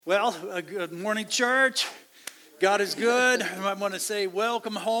Well, good morning, church. God is good. I want to say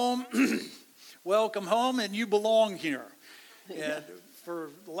welcome home. Welcome home, and you belong here. And for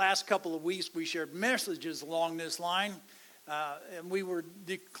the last couple of weeks, we shared messages along this line. And we were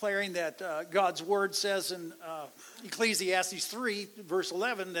declaring that God's word says in Ecclesiastes 3, verse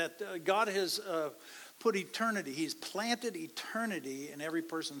 11, that God has put eternity. He's planted eternity in every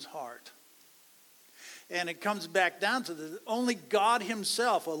person's heart. And it comes back down to only God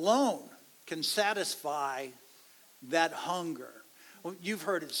himself alone can satisfy that hunger. Well, you've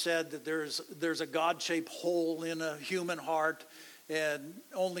heard it said that there's a God-shaped hole in a human heart, and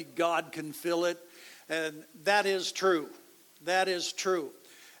only God can fill it. And that is true. That is true.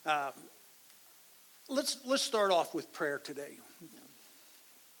 Let's start off with prayer today.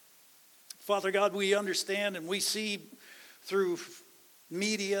 Father God, we understand and we see through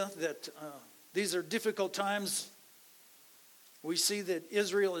media that these are difficult times. We see that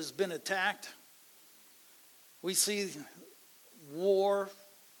Israel has been attacked. We see war,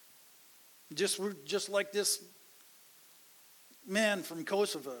 just like this man from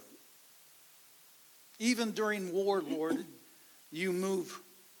Kosovo. Even during war, Lord, you move.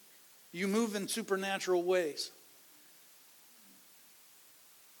 You move in supernatural ways.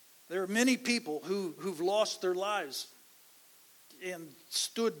 There are many people who've lost their lives and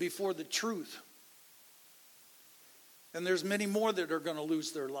stood before the truth. And there's many more that are going to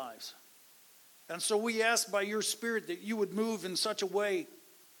lose their lives. And so we ask by your Spirit that you would move in such a way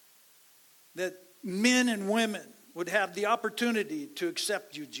that men and women would have the opportunity to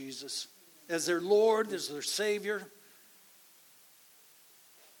accept you, Jesus, as their Lord, as their Savior.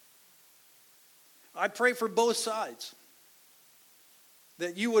 I pray for both sides,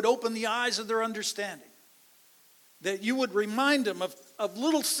 that you would open the eyes of their understanding, that you would remind them of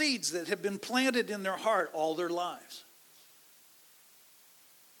little seeds that have been planted in their heart all their lives,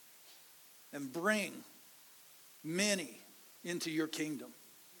 and bring many into your kingdom.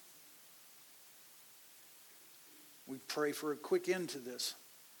 We pray for a quick end to this.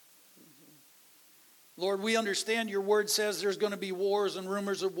 Lord, we understand your word says there's going to be wars and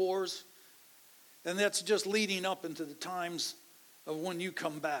rumors of wars, and that's just leading up into the times of when you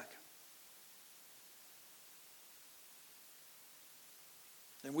come back.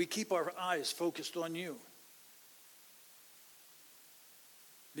 And we keep our eyes focused on you,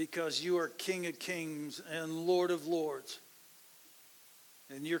 because you are King of Kings and Lord of Lords,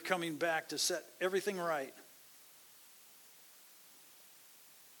 and you're coming back to set everything right.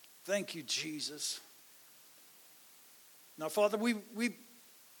 Thank you, Jesus. Now, Father, we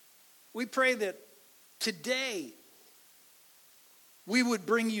pray that today we would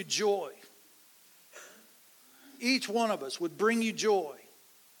bring you joy. Each one of us would bring you joy.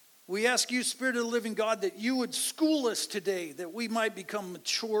 We ask you, Spirit of the living God, that you would school us today, that we might become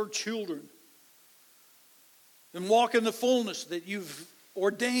mature children and walk in the fullness that you've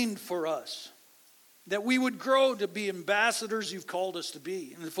ordained for us, that we would grow to be ambassadors you've called us to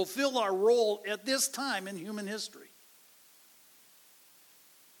be and fulfill our role at this time in human history.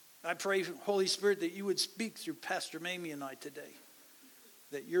 I pray, Holy Spirit, that you would speak through Pastor Mamie and I today,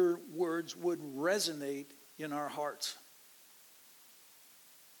 that your words would resonate in our hearts.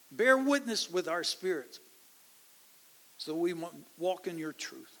 Bear witness with our spirits so we walk in your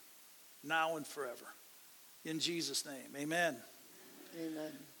truth now and forever. In Jesus' name, amen.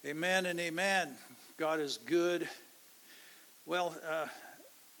 Amen. Amen and amen. God is good. Well,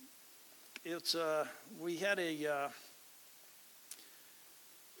 we had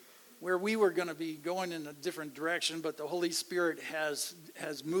where we were going to be going in a different direction, but the Holy Spirit has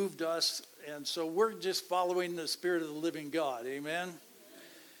moved us, and so we're just following the Spirit of the living God. Amen.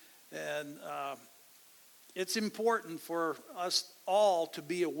 And it's important for us all to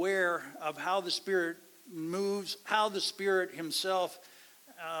be aware of how the Spirit moves, how the Spirit himself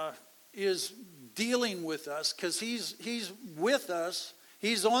is dealing with us, because he's with us.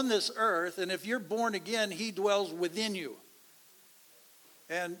 He's on this earth, and if you're born again, he dwells within you.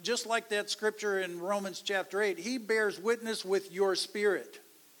 And just like that scripture in Romans chapter 8, he bears witness with your spirit.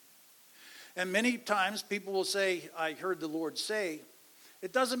 And many times people will say, I heard the Lord say,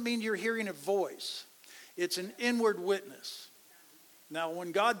 it doesn't mean you're hearing a voice. It's an inward witness. Now,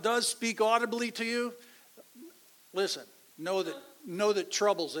 when God does speak audibly to you, listen, know that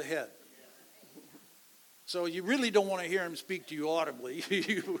trouble's ahead. So you really don't want to hear him speak to you audibly.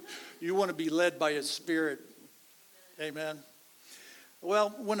 You want to be led by his Spirit. Amen.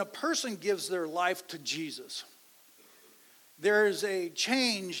 Well, when a person gives their life to Jesus, there is a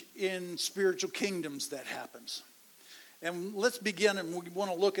change in spiritual kingdoms that happens. And let's begin, and we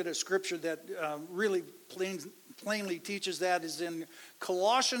want to look at a scripture that really plainly teaches that, is in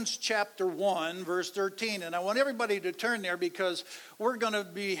Colossians chapter 1, verse 13. And I want everybody to turn there because we're going to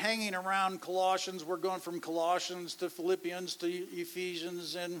be hanging around Colossians. We're going from Colossians to Philippians to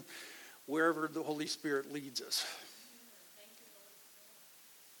Ephesians and wherever the Holy Spirit leads us.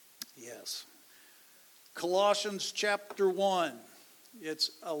 Yes. Colossians chapter 1.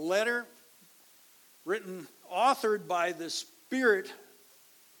 It's a letter authored by the Spirit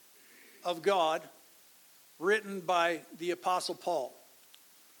of God, written by the Apostle Paul.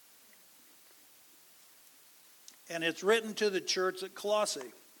 And it's written to the church at Colossae.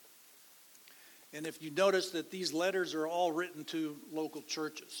 And if you notice that these letters are all written to local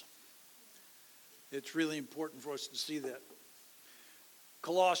churches, it's really important for us to see that.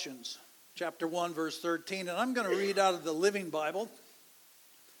 Colossians chapter 1, verse 13. And I'm going to read out of the Living Bible.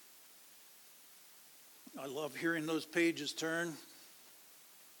 I love hearing those pages turn.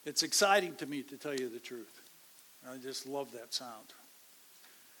 It's exciting to me, to tell you the truth. I just love that sound.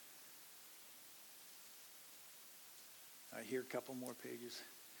 I hear a couple more pages.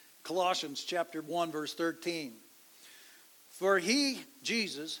 Colossians chapter 1, verse 13. For he,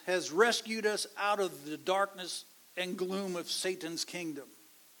 Jesus, has rescued us out of the darkness and gloom of Satan's kingdom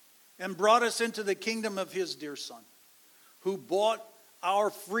and brought us into the kingdom of his dear Son, who bought our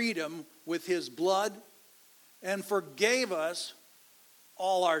freedom with his blood and forgave us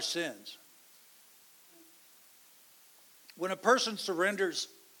all our sins. When a person surrenders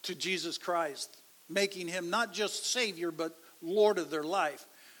to Jesus Christ, making him not just Savior, but Lord of their life,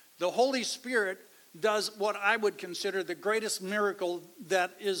 the Holy Spirit does what I would consider the greatest miracle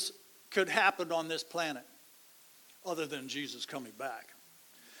that could happen on this planet, other than Jesus coming back.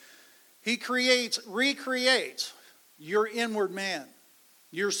 He recreates your inward man.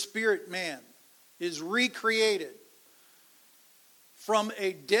 Your spirit man is recreated from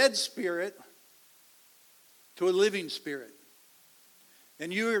a dead spirit to a living spirit.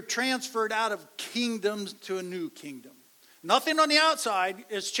 And you are transferred out of kingdoms to a new kingdom. Nothing on the outside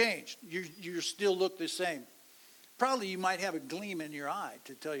has changed. You still look the same. Probably you might have a gleam in your eye,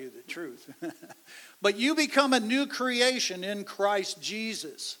 to tell you the truth. But you become a new creation in Christ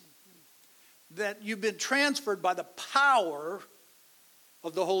Jesus. That you've been transferred by the power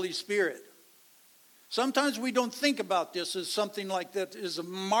of the Holy Spirit. Sometimes we don't think about this as something like that is a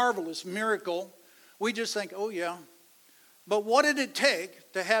marvelous miracle. We just think, oh yeah. But what did it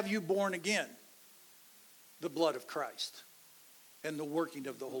take to have you born again? The blood of Christ and the working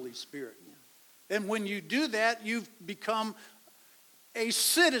of the Holy Spirit. And when you do that, you've become a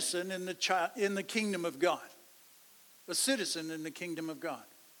citizen in the kingdom of God. A citizen in the kingdom of God.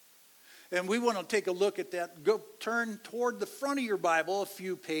 And we want to take a look at that. Go turn toward the front of your Bible a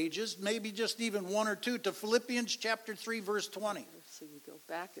few pages, maybe just even one or two, to Philippians chapter 3, verse 20. So you go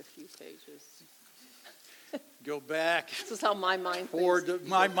back a few pages. Go back. This is how my mind thinks. thinks.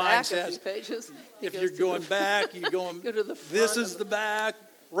 My mind says, pages, if you're going back, you're going, go to the front. This is the back.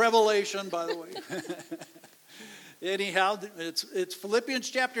 Revelation, by the way. Anyhow, it's Philippians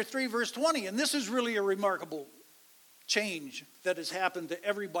chapter 3, verse 20. And this is really a remarkable change that has happened to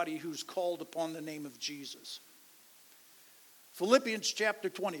everybody who's called upon the name of Jesus. Philippians chapter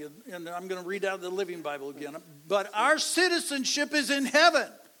 20, and I'm going to read out of the Living Bible again. But our citizenship is in heaven,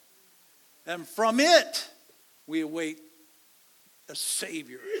 and from it we await a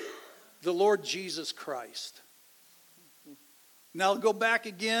Savior, the Lord Jesus Christ. Now go back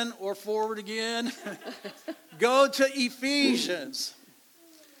again or forward again. Go to Ephesians.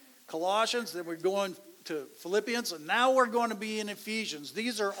 Colossians, then we're going to Philippians, and now we're going to be in Ephesians.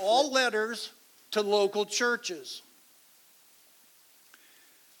 These are all letters to local churches.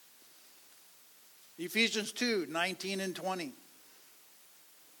 Ephesians 2, 19 and 20.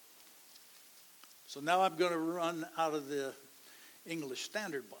 So now I'm going to run out of the English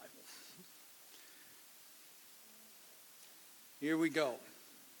Standard Bible. Here we go.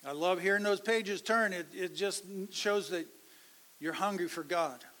 I love hearing those pages turn. It just shows that you're hungry for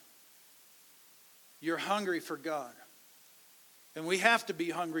God. You're hungry for God. And we have to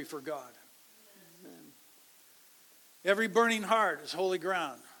be hungry for God. Amen. Every burning heart is holy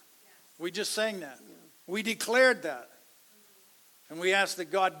ground. We just sang that. Yeah. We declared that. And we ask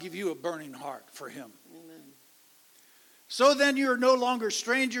that God give you a burning heart for him. Amen. So then you are no longer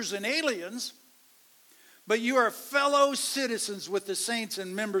strangers and aliens, but you are fellow citizens with the saints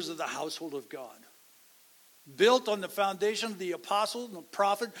and members of the household of God. Built on the foundation of the apostle and the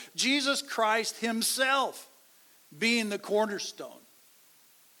prophet, Jesus Christ himself being the cornerstone.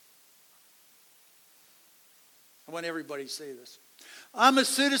 I want everybody to say this. I'm a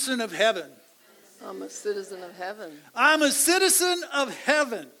citizen of heaven. I'm a citizen of heaven. I'm a citizen of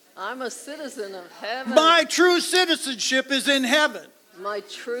heaven. I'm a citizen of heaven. My true citizenship is in heaven. My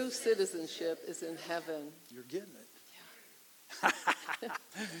true citizenship is in heaven. You're getting it.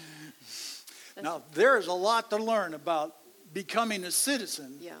 Now, there is a lot to learn about becoming a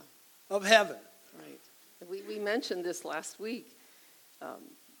citizen Yeah, of heaven. right. We mentioned this last week,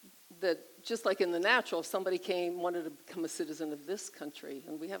 that just like in the natural, if somebody wanted to become a citizen of this country,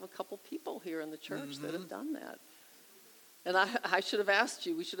 and we have a couple people here in the church that have done that. And I should have asked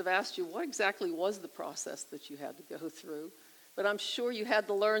you, we should have asked you, what exactly was the process that you had to go through? But I'm sure you had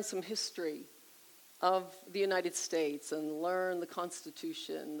to learn some history of the United States and learn the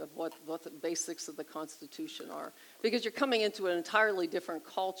Constitution, of what the basics of the Constitution are. Because you're coming into an entirely different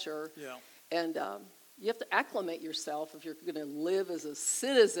culture. Yeah. And you have to acclimate yourself if you're going to live as a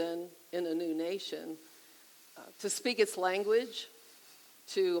citizen in a new nation, to speak its language,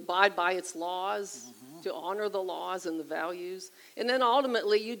 to abide by its laws, to honor the laws and the values. And then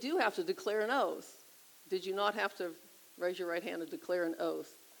ultimately, you do have to declare an oath. Did you not have to raise your right hand and declare an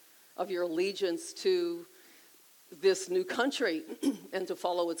oath of your allegiance to this new country and to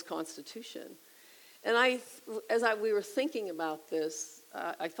follow its constitution? And we were thinking about this,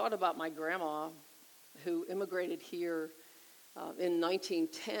 I thought about my grandma who immigrated here in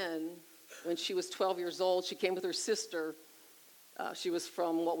 1910. When she was 12 years old, she came with her sister. She was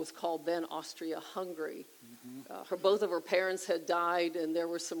from what was called then Austria-Hungary. Both of her parents had died, and there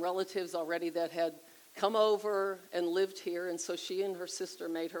were some relatives already that had come over and lived here, and so she and her sister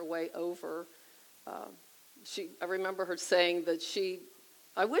made her way over. I remember her saying that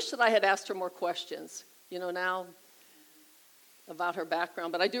I wish that I had asked her more questions, now about her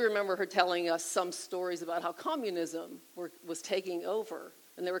background, but I do remember her telling us some stories about how communism was taking over,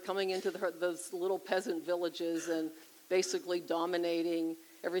 and they were coming into those little peasant villages and basically dominating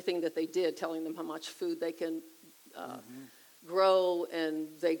everything that they did, telling them how much food they can grow, and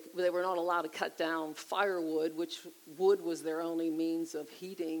they were not allowed to cut down firewood, which wood was their only means of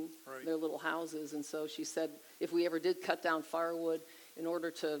heating their little houses. And so she said, if we ever did cut down firewood,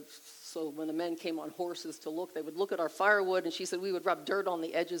 so when the men came on horses to look, they would look at our firewood, and she said we would rub dirt on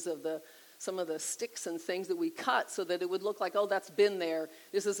the edges of some of the sticks and things that we cut so that it would look like, oh, that's been there.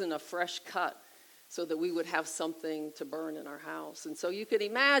 This isn't a fresh cut, so that we would have something to burn in our house. And so you could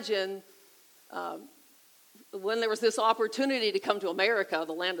imagine when there was this opportunity to come to America,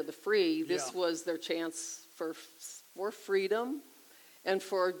 the land of the free, this was their chance for freedom and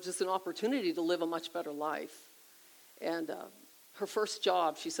for just an opportunity to live a much better life. And her first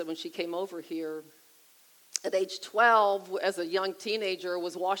job, she said, when she came over here at age 12, as a young teenager,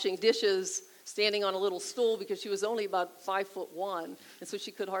 was washing dishes, standing on a little stool because she was only about 5'1", and so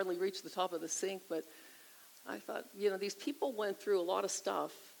she could hardly reach the top of the sink. But I thought, these people went through a lot of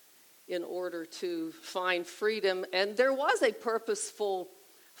stuff in order to find freedom, and there was a purposeful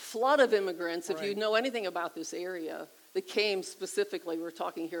flood of immigrants, if you know anything about this area, that came specifically, we're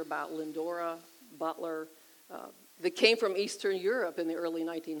talking here about Lindora, Butler, that came from Eastern Europe in the early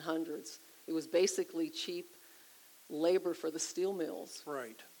 1900s. It was basically cheap labor for the steel mills.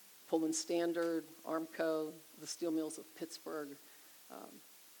 Right. Pullman Standard, Armco, the steel mills of Pittsburgh.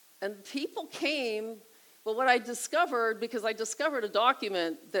 And people came, but what I discovered, because I discovered a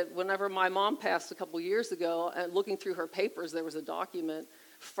document that whenever my mom passed a couple years ago, and looking through her papers, there was a document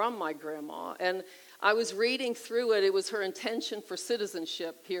from my grandma. And I was reading through it. It was her intention for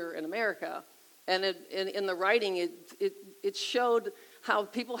citizenship here in America. And in the writing, it showed how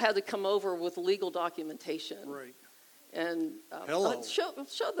people had to come over with legal documentation. Right. And show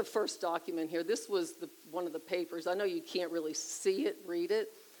the first document here. This was one of the papers. I know you can't really see it, read it,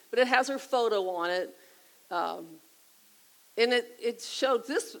 but it has her photo on it. And it showed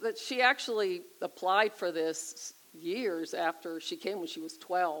that she actually applied for this years after she came, when she was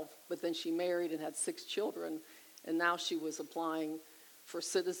 12, but then she married and had 6 children, and now she was applying for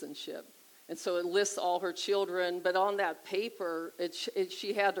citizenship. And so it lists all her children, but on that paper,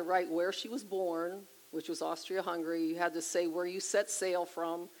 she had to write where she was born, which was Austria-Hungary. You had to say where you set sail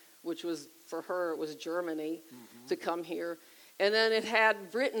from, which was, for her, it was Germany, to come here. And then it had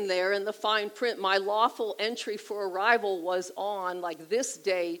written there in the fine print, my lawful entry for arrival was on, like, this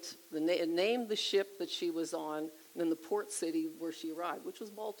date. It named the ship that she was on, and then the port city where she arrived, which was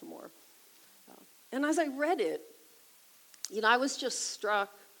Baltimore. And as I read it, I was just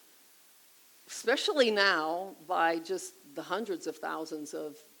struck, especially now, by just the hundreds of thousands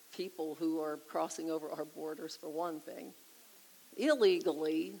of people who are crossing over our borders, for one thing,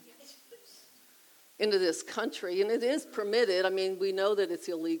 illegally. into this country, and it is permitted. I mean, we know that it's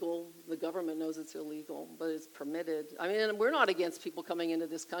illegal. The government knows it's illegal, but it's permitted. I mean, and we're not against people coming into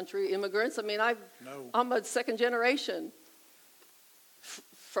this country. Immigrants, I mean, No. I'm a second generation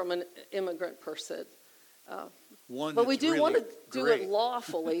from an immigrant person. One But we that's do really want to do great. it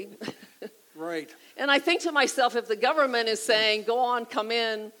lawfully. Right. And I think to myself, if the government is saying, go on, come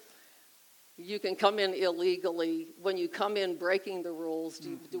in, you can come in illegally. When you come in breaking the rules,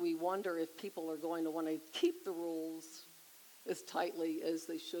 do we wonder if people are going to want to keep the rules as tightly as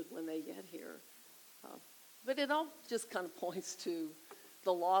they should when they get here? But it all just kind of points to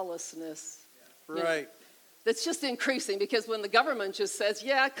the lawlessness. you know, Right. that's just increasing, because when the government just says,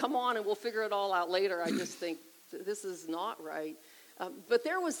 yeah, come on and we'll figure it all out later, I just think this is not right. But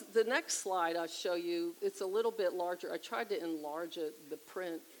there was the next slide I'll show you. It's a little bit larger. I tried to enlarge it, the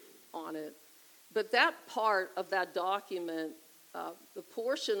print on it. But that part of that document, the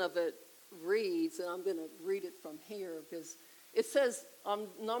portion of it reads, and I'm going to read it from here because it says on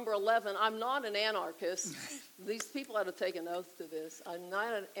number 11, I'm not an anarchist. These people had to take an oath to this. I'm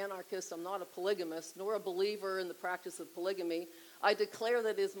not an anarchist. I'm not a polygamist, nor a believer in the practice of polygamy. I declare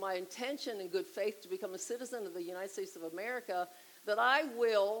that it is my intention in good faith to become a citizen of the United States of America, that I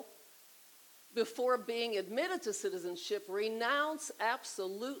will, before being admitted to citizenship, renounce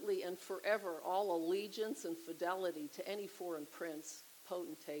absolutely and forever all allegiance and fidelity to any foreign prince,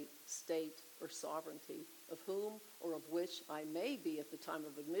 potentate, state, or sovereignty, of whom or of which I may be at the time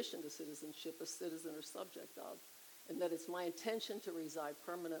of admission to citizenship a citizen or subject of, and that it's my intention to reside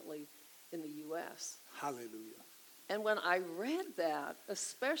permanently in the U.S. Hallelujah. And when I read that,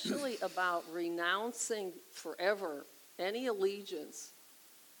 especially about renouncing forever any allegiance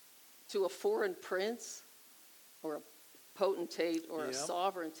to a foreign prince or a potentate or a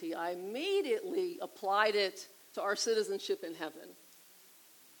sovereignty, I immediately applied it to our citizenship in heaven.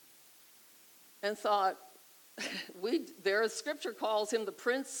 And thought, there scripture calls him the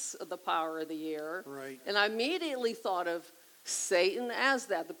prince of the power of the air. Right. And I immediately thought of Satan as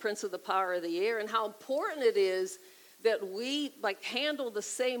that, the prince of the power of the air, and how important it is that we handle the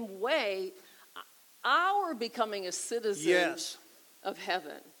same way our becoming a citizen of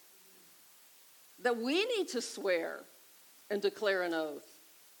heaven. That we need to swear and declare an oath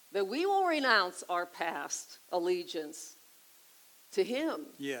that we will renounce our past allegiance to him.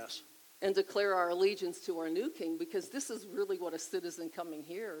 Yes. And declare our allegiance to our new king, because this is really what a citizen coming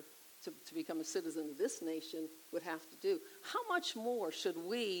here to become a citizen of this nation would have to do. How much more should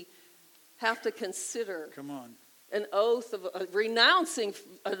we have to consider an oath of renouncing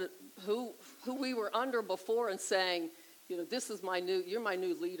who we were under before and saying, this is you're my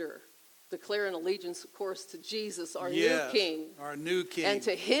new leader. Declare an allegiance, of course, to Jesus, our new king. Our new king. And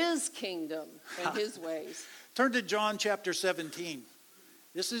to his kingdom and his ways. Turn to John chapter 17.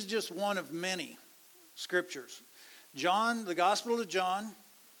 This is just one of many scriptures. John, the Gospel of John,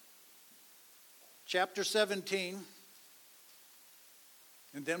 chapter 17.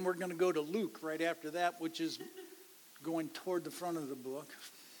 And then we're going to go to Luke right after that, which is going toward the front of the book.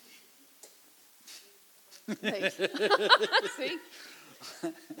 Nice. See?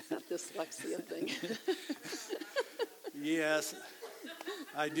 That dyslexia thing. Yes,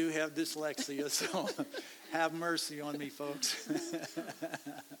 I do have dyslexia, so have mercy on me, folks.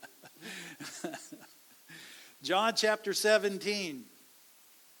 John chapter 17.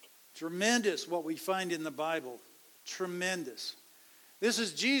 Tremendous what we find in the Bible. Tremendous. This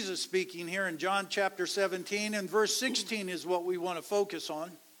is Jesus speaking here in John chapter 17, and verse 16 is what we want to focus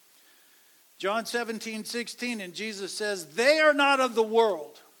on. John 17:16, and Jesus says, they are not of the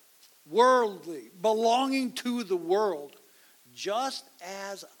world, worldly, belonging to the world, just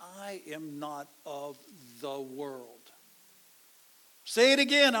as I am not of the world. Say it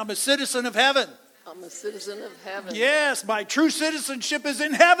again, I'm a citizen of heaven. I'm a citizen of heaven. Yes, my true citizenship is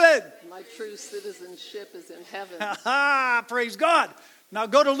in heaven. My true citizenship is in heaven. Praise God. Now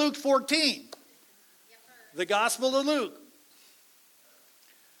go to Luke 14. The Gospel of Luke.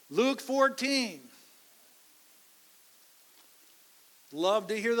 Luke 14. Love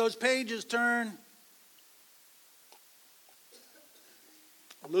to hear those pages turn.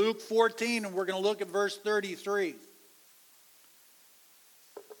 Luke 14, and we're going to look at verse 33.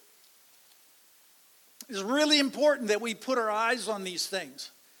 It's really important that we put our eyes on these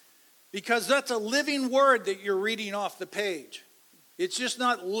things, because that's a living word that you're reading off the page. It's just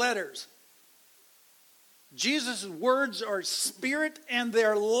not letters. Jesus' words are spirit and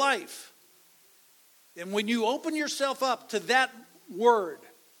they're life. And when you open yourself up to that word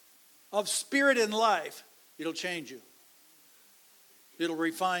of spirit and life, it'll change you. It'll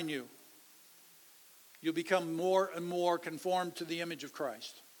refine you. You'll become more and more conformed to the image of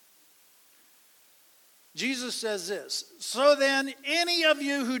Christ. Jesus says this, so then any of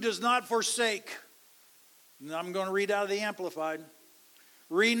you who does not forsake, and I'm going to read out of the Amplified,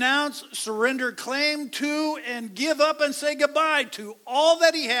 renounce, surrender, claim to, and give up and say goodbye to all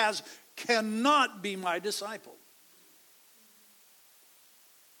that he has, cannot be my disciple.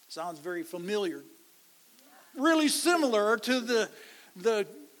 Sounds very familiar. Really similar to the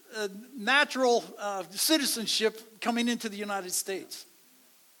natural citizenship coming into the United States.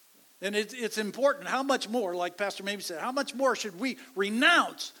 And it's important. How much more, like Pastor Mamie said, how much more should we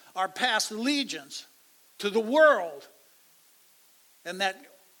renounce our past allegiance to the world and that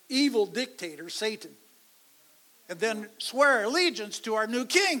evil dictator, Satan, and then swear allegiance to our new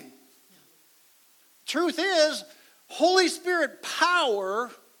king? Truth is, Holy Spirit power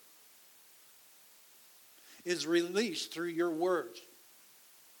is released through your words.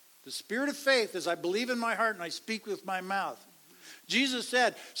 The spirit of faith is I believe in my heart and I speak with my mouth. Jesus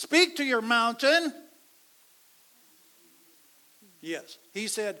said, speak to your mountain. Yes, he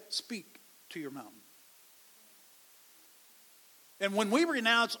said, speak to your mountain. And when we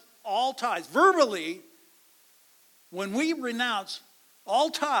renounce all ties, verbally, when we renounce all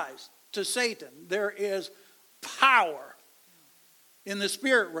ties to Satan, there is power in the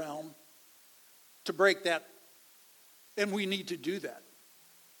spirit realm to break that. And we need to do that.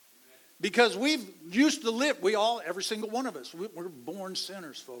 Because we've used to live, every single one of us, we're born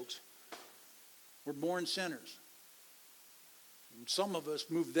sinners, folks. We're born sinners. And some of us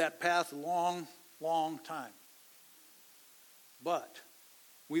moved that path a long, long time. But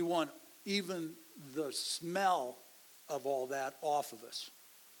we want even the smell of all that off of us.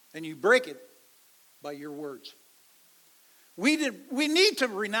 And you break it by your words. We need to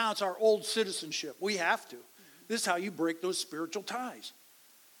renounce our old citizenship. We have to. This is how you break those spiritual ties.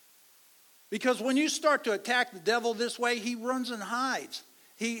 Because when you start to attack the devil this way, he runs and hides.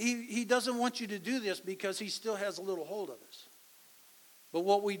 He doesn't want you to do this because he still has a little hold of us. But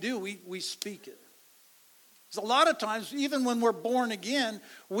what we do, we speak it. Because a lot of times, even when we're born again,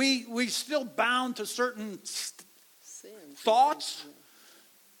 we still bound to certain thoughts,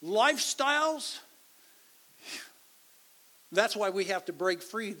 lifestyles. That's why we have to break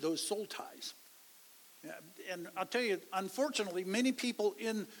free those soul ties. And I'll tell you, unfortunately, many people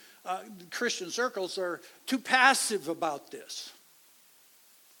in Christian circles are too passive about this.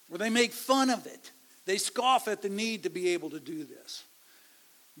 Where they make fun of it. They scoff at the need to be able to do this.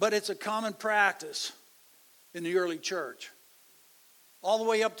 But it's a common practice in the early church. All the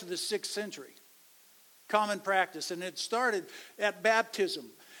way up to the 6th century. Common practice. And it started at baptism.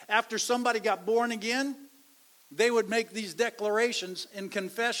 After somebody got born again, they would make these declarations and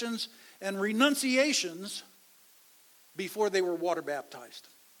confessions and renunciations before they were water baptized.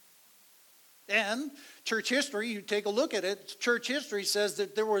 And church history, you take a look at it, church history says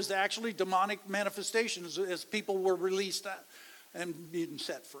that there was actually demonic manifestations as people were released and being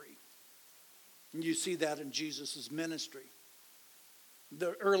set free. And you see that in Jesus' ministry.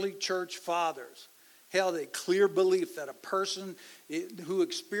 The early church fathers held a clear belief that a person who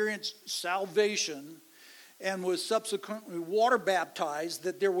experienced salvation and was subsequently water baptized,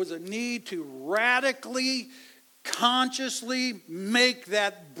 that there was a need to radically, consciously make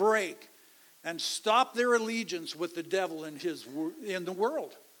that break and stop their allegiance with the devil in the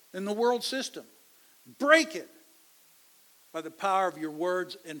world system. Break it by the power of your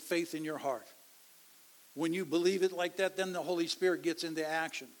words and faith in your heart. When you believe it like that, then the Holy Spirit gets into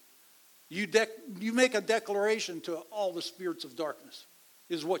action. You make a declaration to all the spirits of darkness,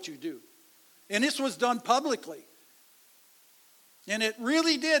 is what you do. And this was done publicly. And it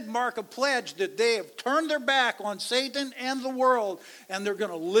really did mark a pledge that they have turned their back on Satan and the world, and they're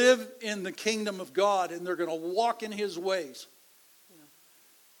going to live in the kingdom of God, and they're going to walk in his ways. Yeah.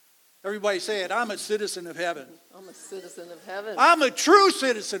 Everybody say it. I'm a citizen of heaven. I'm a citizen of heaven. I'm a true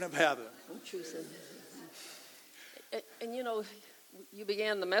citizen of heaven. I'm a true citizen. And you know, you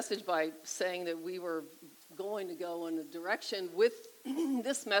began the message by saying that we were going to go in a direction with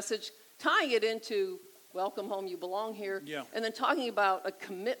this message, tying it into welcome home, you belong here. Yeah. And then talking about a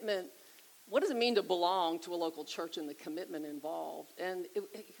commitment. What does it mean to belong to a local church and the commitment involved? And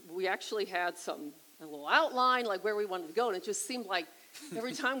we actually had a little outline, like where we wanted to go. And it just seemed like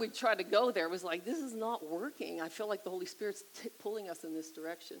every time we tried to go there, it was like, this is not working. I feel like the Holy Spirit's pulling us in this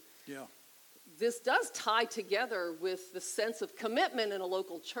direction. Yeah. This does tie together with the sense of commitment in a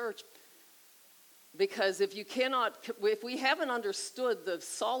local church. Because if we haven't understood the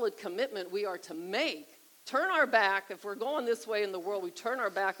solid commitment we are to make, turn our back, if we're going this way in the world, we turn our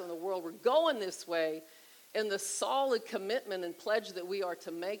back on the world, we're going this way, and the solid commitment and pledge that we are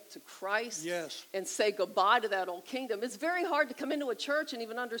to make to Christ, yes, and say goodbye to that old kingdom. It's very hard to come into a church and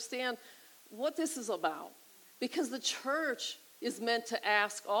even understand what this is about. Because the church is meant to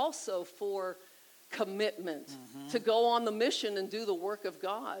ask also for commitment, to go on the mission and do the work of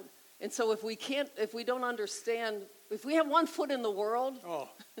God. And so if we don't understand, if we have one foot in the world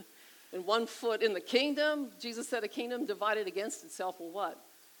and one foot in the kingdom, Jesus said a kingdom divided against itself will what?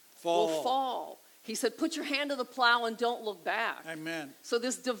 Will fall. He said, put your hand to the plow and don't look back. Amen. So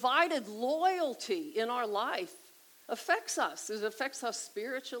this divided loyalty in our life affects us. It affects us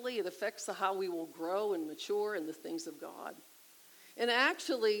spiritually. It affects how we will grow and mature in the things of God. And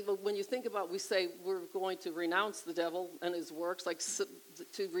actually, when you think about, we say we're going to renounce the devil and his works, like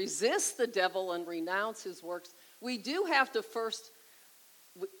to resist the devil and renounce his works, we do have to first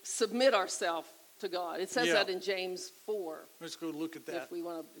submit ourselves to God. It says that in James 4. Let's go look at that. If we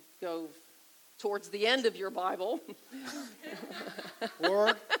want to go towards the end of your Bible.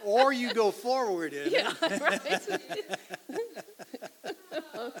 or you go forward in it. Right.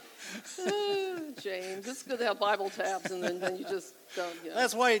 James, it's good to have Bible tabs, and then you just don't.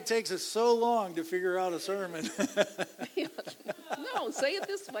 That's why it takes us so long to figure out a sermon. No, say it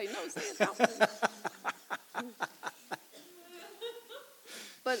this way. No, say it that way.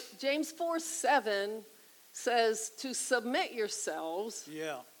 But James 4:7 says to submit yourselves.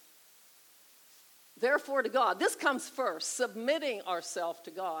 Therefore to God. This comes first, submitting ourselves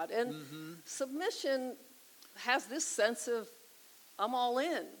to God. And submission has this sense of, I'm all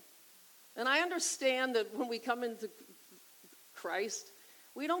in. And I understand that when we come into Christ,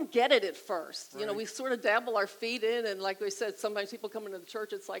 we don't get it at first. Right. You know, we sort of dabble our feet in, and like we said, sometimes people come into the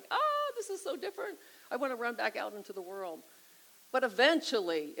church, it's like, this is so different. I want to run back out into the world. But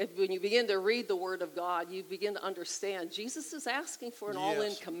eventually, when you begin to read the Word of God, you begin to understand Jesus is asking for an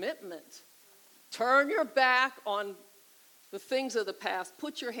all-in commitment. Turn your back on the things of the past.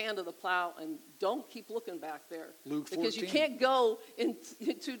 Put your hand to the plow and don't keep looking back there. Luke 14. Because you can't go in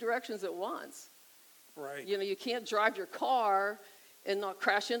two directions at once. Right. You know, you can't drive your car and not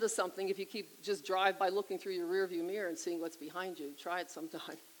crash into something if you just drive by looking through your rearview mirror and seeing what's behind you. Try it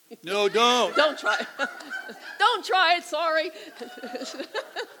sometime. No, don't. Don't try it. Don't try it, sorry.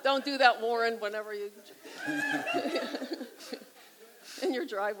 Don't do that, Warren, whenever you... in your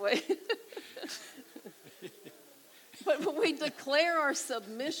driveway. But we declare our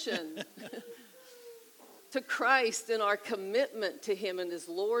submission to Christ and our commitment to him and his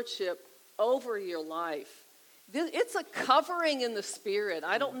lordship over your life. It's a covering in the spirit.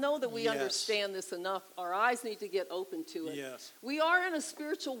 I don't know that we understand this enough. Our eyes need to get open to it. Yes. We are in a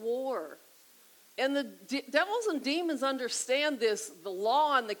spiritual war. And the devils and demons understand this, the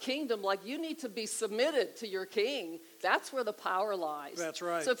law and the kingdom, like you need to be submitted to your king. That's where the power lies. That's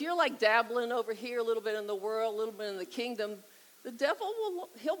right. So if you're like dabbling over here, a little bit in the world, a little bit in the kingdom, the devil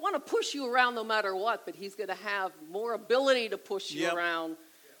he'll want to push you around no matter what, but he's going to have more ability to push you around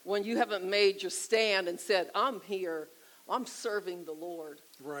when you haven't made your stand and said, I'm here, I'm serving the Lord.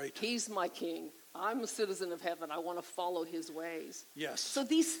 Right. He's my king. I'm a citizen of heaven. I want to follow his ways. Yes. So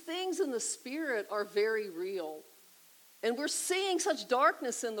these things in the spirit are very real. And we're seeing such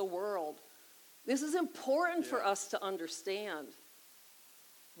darkness in the world. This is important for us to understand.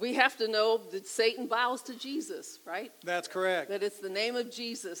 We have to know that Satan bows to Jesus, right? That's correct. That it's the name of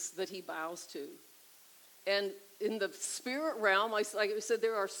Jesus that he bows to. And in the spirit realm, like I said,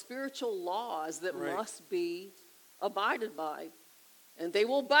 there are spiritual laws that must be abided by. And they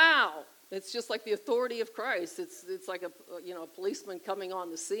will bow. It's just like the authority of Christ. It's like a policeman coming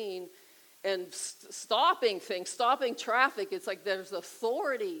on the scene and stopping things, stopping traffic. It's like there's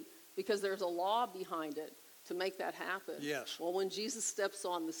authority because there's a law behind it to make that happen. Yes. Well, when Jesus steps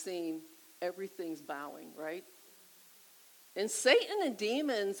on the scene, everything's bowing, right? And Satan and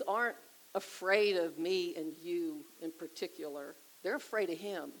demons aren't afraid of me and you in particular. They're afraid of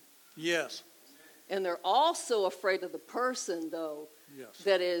him. Yes. And they're also afraid of the person, though, yes,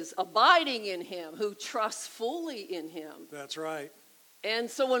 that is abiding in him, who trusts fully in him. That's right. And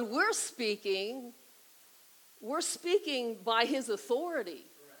so when we're speaking by his authority.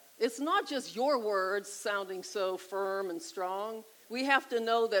 It's not just your words sounding so firm and strong. We have to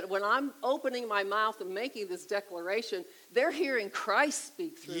know that when I'm opening my mouth and making this declaration, they're hearing Christ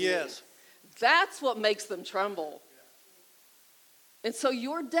speak through me. Yes. That's what makes them tremble. And so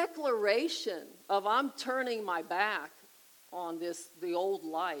your declaration of I'm turning my back on the old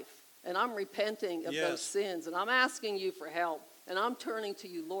life, and I'm repenting of those sins, and I'm asking you for help, and I'm turning to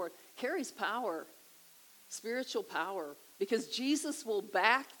you, Lord, carries power, spiritual power, because Jesus will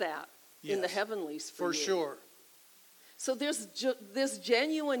back that in the heavenlies for you. For sure. So this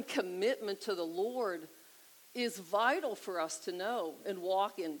genuine commitment to the Lord is vital for us to know and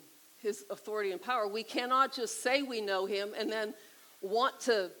walk in his authority and power. We cannot just say we know him and then want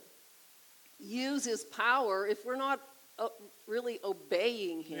to use his power if we're not really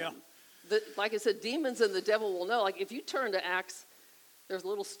obeying him. Yeah. Like I said, demons and the devil will know. Like if you turn to Acts, there's a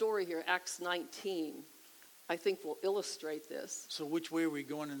little story here, Acts 19, I think will illustrate this. So which way are we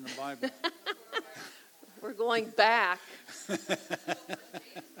going in the Bible? We're going back.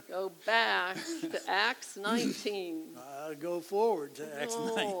 Go back to Acts 19. Go forward to Acts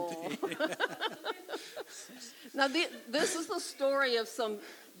 19. Now, this is the story of some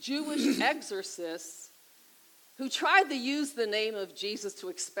Jewish exorcists who tried to use the name of Jesus to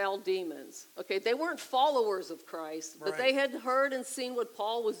expel demons. Okay, they weren't followers of Christ, but they had heard and seen what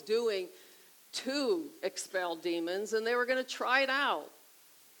Paul was doing to expel demons, and they were going to try it out.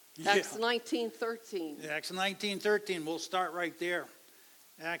 Acts 19:13. Acts 19:13. We'll start right there.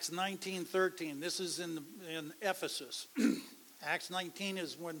 Acts 19:13. This is in Ephesus. Acts 19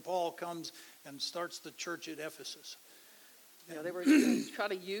 is when Paul comes and starts the church at Ephesus. Yeah, they were going to try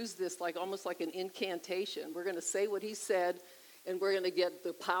to use this like almost like an incantation. We're going to say what he said, and we're going to get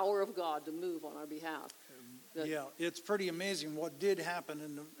the power of God to move on our behalf. Yeah, it's pretty amazing what did happen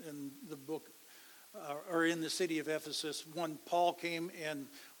in the book, or in the city of Ephesus, when Paul came and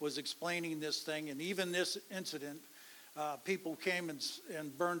was explaining this thing, and even this incident, people came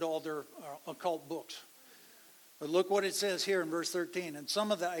and burned all their occult books. But look what it says here in verse 13. And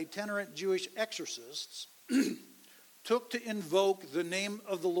some of the itinerant Jewish exorcists took to invoke the name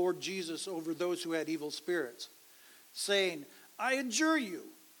of the Lord Jesus over those who had evil spirits, saying, I adjure you,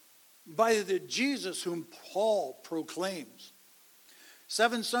 by the Jesus whom Paul proclaims.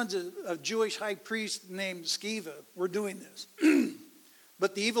 7 sons of Jewish high priest named Sceva were doing this.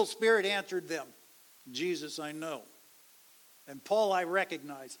 But the evil spirit answered them, Jesus I know, and Paul I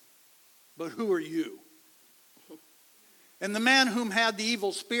recognize, but who are you? And the man whom had the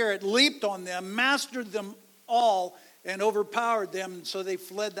evil spirit leaped on them, mastered them all, and overpowered them, so they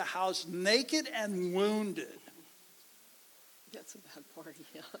fled the house naked and wounded. That's a bad part,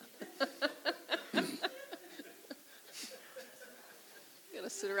 yeah. You gotta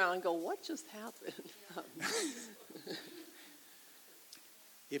sit around and go, what just happened?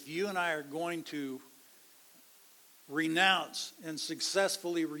 If you and I are going to renounce and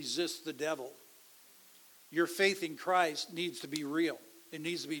successfully resist the devil, your faith in Christ needs to be real. It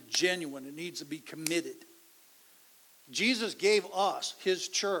needs to be genuine. It needs to be committed. Jesus gave us, his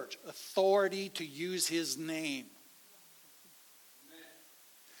church, authority to use his name.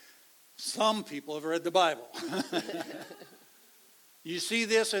 Some people have read the Bible. You see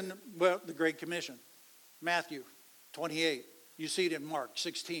this in, the Great Commission. Matthew 28. You see it in Mark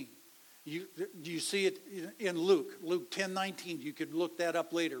 16. You see it in Luke 10:19. You could look that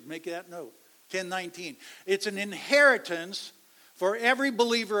up later. Make that note. 10:19. It's an inheritance for every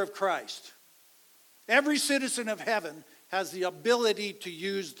believer of Christ. Every citizen of heaven has the ability to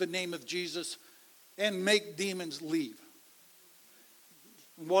use the name of Jesus and make demons leave.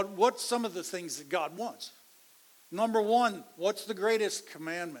 What's some of the things that God wants? Number one, what's the greatest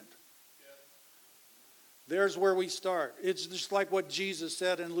commandment? There's where we start. It's just like what Jesus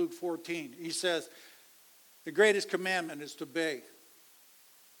said in Luke 14. He says, the greatest commandment is to obey.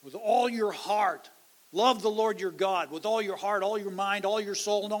 With all your heart, love the Lord your God. With all your heart, all your mind, all your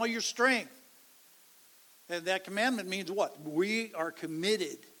soul, and all your strength. And that commandment means what? We are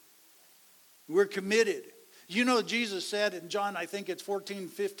committed. We're committed. You know, Jesus said in John, I think it's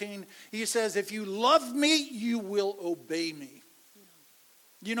 14:15, he says, if you love me, you will obey me.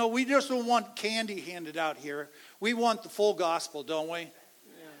 You know, we just don't want candy handed out here. We want the full gospel, don't we? Yeah.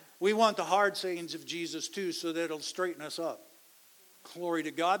 We want the hard sayings of Jesus too, so that it'll straighten us up. Glory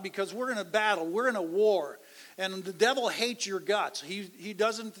to God, because we're in a battle. We're in a war. And the devil hates your guts. He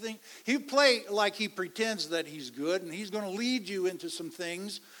doesn't think, he play like he pretends that he's good, and he's going to lead you into some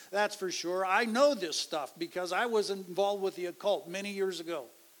things, that's for sure. I know this stuff because I was involved with the occult many years ago.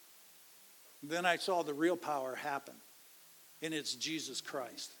 Then I saw the real power happen, and it's Jesus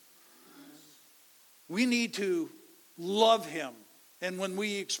Christ. We need to love him. And when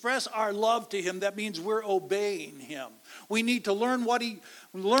we express our love to him, that means we're obeying him. We need to learn what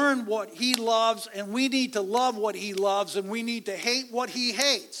he loves, and we need to love what he loves, and we need to hate what he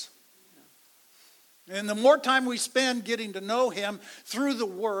hates. And the more time we spend getting to know him through the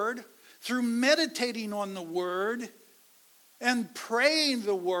word, through meditating on the word, and praying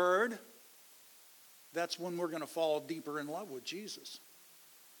the word, that's when we're going to fall deeper in love with Jesus.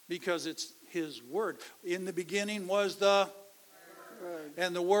 Because it's his word. In the beginning was the Word.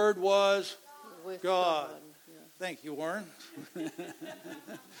 And the word was with God. Yeah. Thank you, Warren.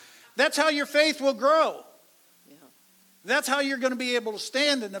 That's how your faith will grow. Yeah. That's how you're going to be able to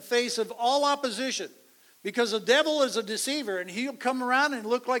stand in the face of all opposition. Because the devil is a deceiver, and he'll come around and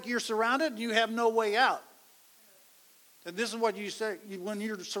look like you're surrounded and you have no way out. And this is what you say when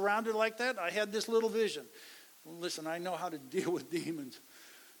you're surrounded like that. I had this little vision. Well, listen, I know how to deal with demons.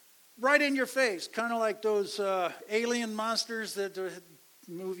 Right in your face, kind of like those alien monsters that the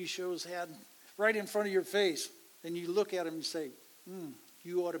movie shows had. Right in front of your face. And you look at them and say,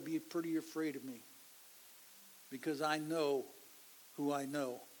 you ought to be pretty afraid of me. Because I know who I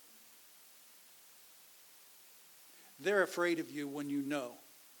know. They're afraid of you when you know.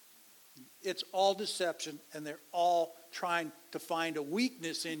 It's all deception, and they're all trying to find a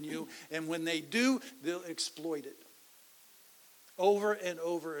weakness in you. And when they do, they'll exploit it. Over and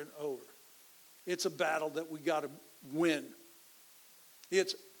over and over. It's a battle that we got to win.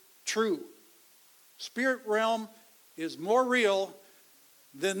 It's true. Spirit realm is more real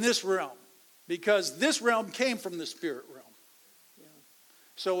than this realm. Because this realm came from the spirit realm. Yeah.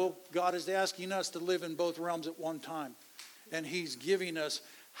 So God is asking us to live in both realms at one time. And he's giving us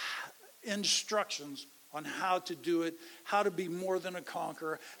instructions on how to do it, how to be more than a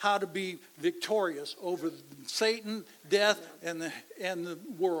conqueror, how to be victorious over Satan, death, and the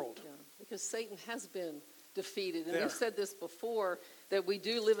world. Yeah. Because Satan has been defeated. And we've said this before, that we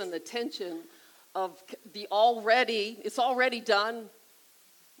do live in the tension of it's already done.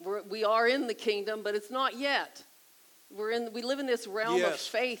 We are in the kingdom, but it's not yet. We live in this realm of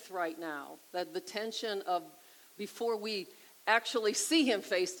faith right now. That the tension of before we actually see him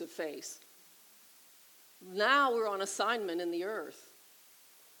face to face. Now we're on assignment in the earth.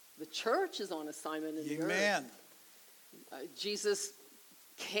 The church is on assignment in the earth. Amen. Jesus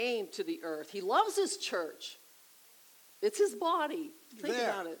came to the earth. He loves his church. It's his body. Think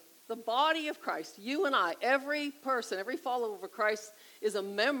about it. The body of Christ. You and I, every person, every follower of Christ is a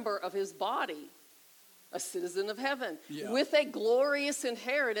member of his body. A citizen of heaven. Yeah. With a glorious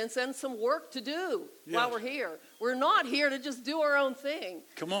inheritance and some work to do while we're here. We're not here to just do our own thing.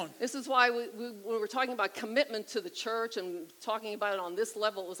 Come on. This is why when we're talking about commitment to the church and talking about it on this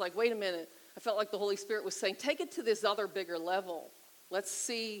level, it was like, wait a minute. I felt like the Holy Spirit was saying, take it to this other bigger level. Let's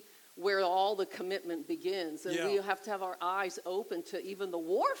see where all the commitment begins. And we have to have our eyes open to even the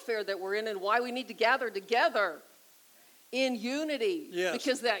warfare that we're in and why we need to gather together in unity. Yes.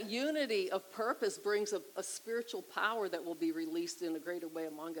 Because that unity of purpose brings a spiritual power that will be released in a greater way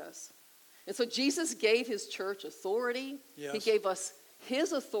among us. And so Jesus gave his church authority. Yes. He gave us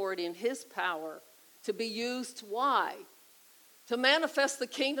his authority and his power to be used. Why? To manifest the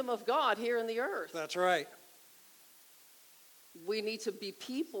kingdom of God here in the earth. That's right. We need to be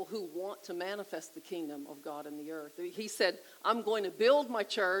people who want to manifest the kingdom of God in the earth. He said, I'm going to build my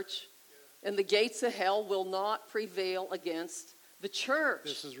church, and the gates of hell will not prevail against the church.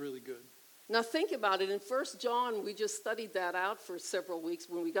 This is really good. Now think about it. In 1 John, we just studied that out for several weeks.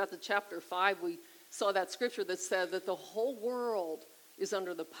 When we got to chapter 5, we saw that scripture that said that the whole world is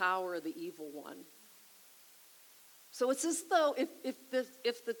under the power of the evil one. So it's as though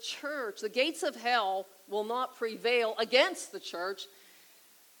if the church, the gates of hell will not prevail against the church,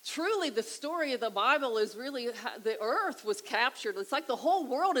 truly the story of the Bible is really the earth was captured. It's like the whole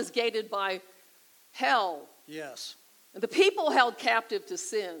world is gated by hell. Yes. And the people held captive to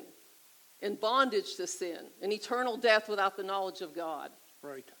sin, in bondage to sin, in eternal death without the knowledge of God.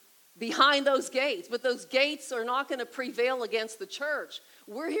 Right. Behind those gates. But those gates are not going to prevail against the church.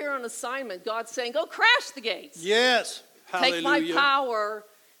 We're here on assignment. God's saying, go crash the gates. Yes. Hallelujah. Take my power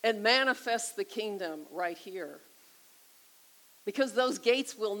and manifest the kingdom right here. Because those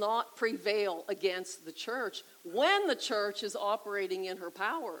gates will not prevail against the church when the church is operating in her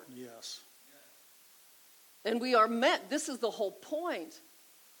power. Yes. And we are meant, this is the whole point.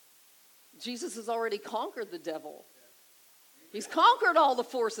 Jesus has already conquered the devil. He's conquered all the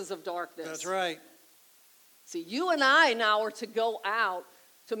forces of darkness. That's right. See, you and I now are to go out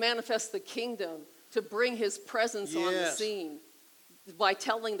to manifest the kingdom, to bring his presence on the scene by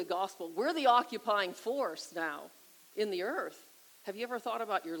telling the gospel. We're the occupying force now in the earth. Have you ever thought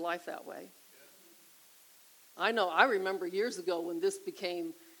about your life that way? I know, I remember years ago when this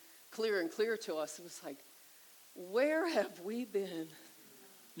became clear and clear to us. It was like, where have we been?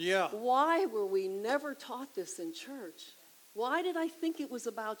 Yeah. Why were we never taught this in church? Why did I think it was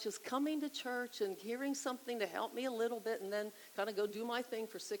about just coming to church and hearing something to help me a little bit and then kind of go do my thing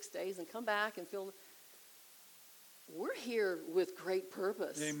for 6 days and come back and feel... We're here with great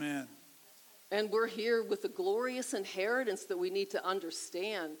purpose. Amen. And we're here with a glorious inheritance that we need to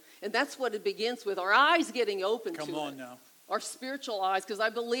understand. And that's what it begins with, our eyes getting open to it. Come on now. Our spiritual eyes, because I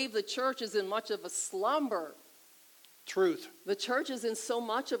believe the church is in much of a slumber. Truth. The church is in so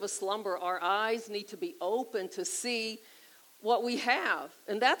much of a slumber. Our eyes need to be open to see what we have.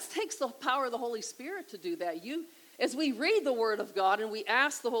 And that takes the power of the Holy Spirit to do that. As we read the Word of God and we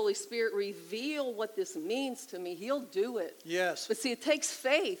ask the Holy Spirit, reveal what this means to me, He'll do it. Yes. But see, it takes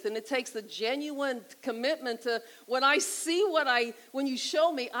faith, and it takes the genuine commitment to, when I see when you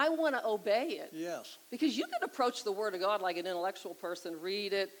show me, I want to obey it. Yes. Because you can approach the Word of God like an intellectual person,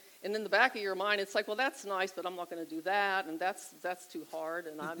 read it, and in the back of your mind, it's like, well, that's nice, but I'm not going to do that, and that's too hard,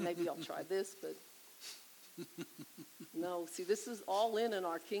 and maybe I'll try this, but no. See, this is all in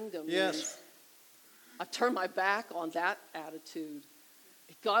our kingdom. Yes. I've turned my back on that attitude.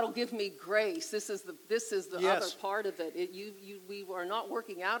 God will give me grace. This is the Yes. other part of it. We are not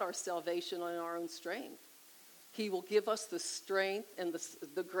working out our salvation on our own strength. He will give us the strength and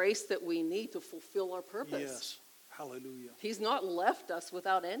the grace that we need to fulfill our purpose. Yes. Hallelujah. He's not left us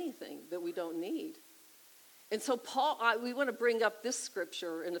without anything that we don't need. And so we want to bring up this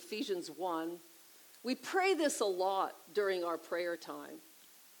scripture in Ephesians 1. We pray this a lot during our prayer time.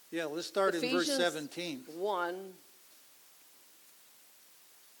 Yeah, let's start in verse 17. 1.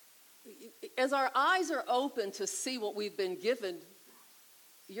 As our eyes are open to see what we've been given,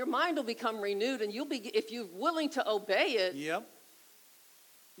 your mind will become renewed, and if you're willing to obey it, Yep.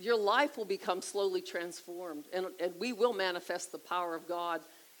 your life will become slowly transformed, and we will manifest the power of God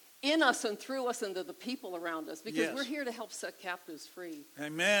in us and through us and to the people around us, because Yes. we're here to help set captives free.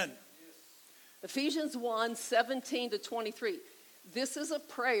 Amen. Ephesians 1, 17 to 23. This is a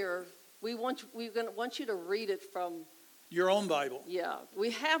prayer. We're going to want you to read it from, Your own Bible. yeah, we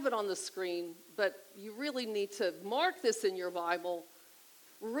have it on the screen, but you really need to mark this in your Bible.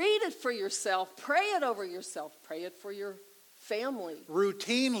 Read it for yourself. Pray it over yourself. Pray it for your family.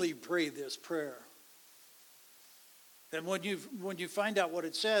 Routinely pray this prayer. And when you find out what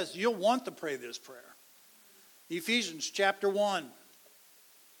it says, you'll want to pray this prayer. Ephesians chapter 1,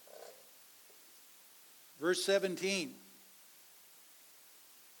 verse 17.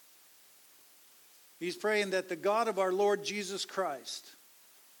 He's praying that the God of our Lord Jesus Christ,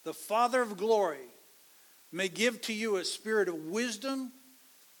 the Father of glory, may give to you a spirit of wisdom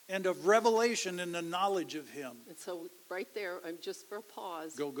and of revelation in the knowledge of Him. And so right there, just for a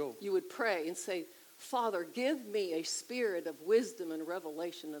pause, Go. you would pray and say, Father, give me a spirit of wisdom and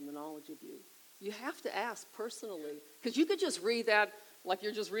revelation in the knowledge of you. You have to ask personally, because you could just read that like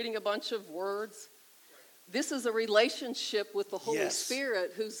you're just reading a bunch of words. This is a relationship with the Holy Yes.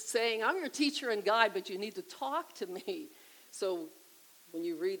 Spirit who's saying, I'm your teacher and guide, but you need to talk to me. So when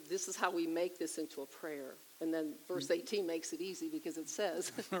you read, this is how we make this into a prayer. And then verse 18 makes it easy because it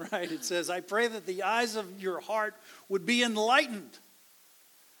says, Right, it says, I pray that the eyes of your heart would be enlightened,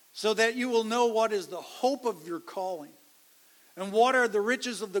 so that you will know what is the hope of your calling, and what are the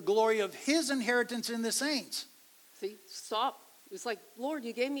riches of the glory of His inheritance in the saints. see, stop. It's like, Lord,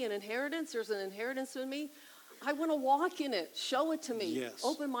 you gave me an inheritance. There's an inheritance in me. I want to walk in it. Show it to me. Yes.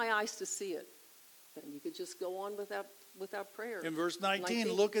 Open my eyes to see it. And you could just go on without prayer. In verse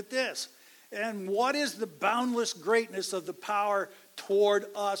 19, look at this. And what is the boundless greatness of the power toward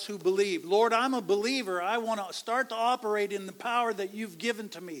us who believe? Lord, I'm a believer. I want to start to operate in the power that you've given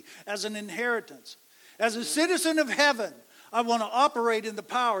to me as an inheritance. As a citizen of heaven, I want to operate in the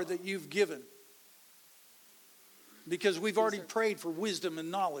power that you've given. Because we've already prayed for wisdom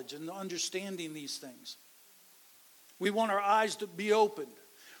and knowledge and understanding these things. We want our eyes to be opened.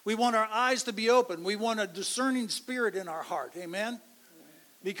 We want our eyes to be open. We want a discerning spirit in our heart. Amen?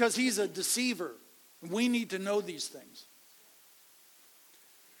 Because He's a deceiver. We need to know these things.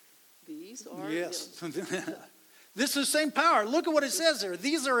 These are... Yes. This is the same power. Look at what it says there.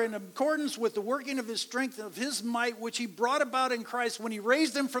 These are in accordance with the working of His strength, of His might, which He brought about in Christ when He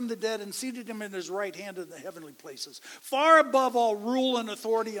raised Him from the dead and seated Him in His right hand in the heavenly places, far above all rule and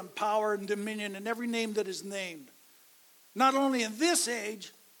authority and power and dominion and every name that is named, not only in this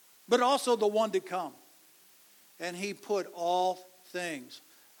age, but also the one to come. And He put all things,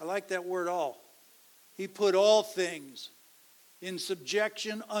 I like that word all, He put all things in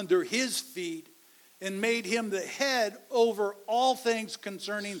subjection under His feet, and made Him the head over all things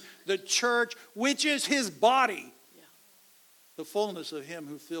concerning the church, which is His body, the fullness of Him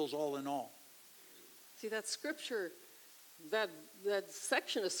who fills all in all. See, that scripture, that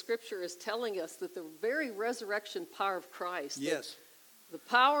section of scripture is telling us that the very resurrection power of Christ, Yes. the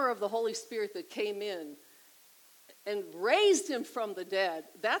power of the Holy Spirit that came in and raised Him from the dead,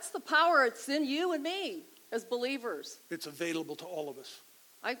 that's the power that's in you and me as believers. It's available to all of us.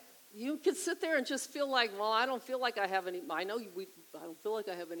 You can sit there and just feel like, well, I don't feel like I have any, I don't feel like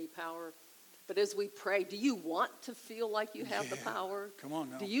I have any power. But as we pray, do you want to feel like you have the power? Come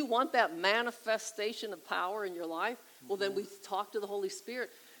on now. Do you want that manifestation of power in your life? Well, then we talk to the Holy Spirit.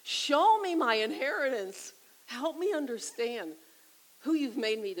 Show me my inheritance. Help me understand who you've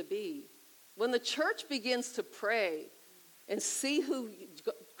made me to be. When the church begins to pray and see who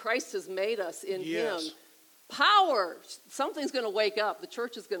Christ has made us in Yes. him, power, something's going to wake up. The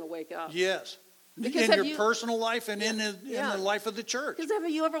church is going to wake up. Yes. Because in have your you- personal life and in the Yeah. life of the church. Because have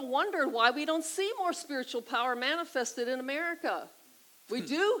you ever wondered why we don't see more spiritual power manifested in America? We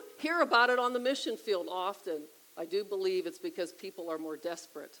do hear about it on the mission field often. I do believe it's because people are more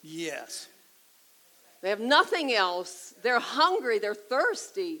desperate. Yes. They have nothing else. They're hungry. They're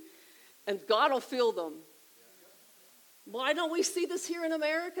thirsty. And God will fill them. Why don't we see this here in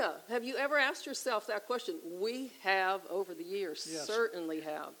America? Have you ever asked yourself that question? We have over the years, Yes. certainly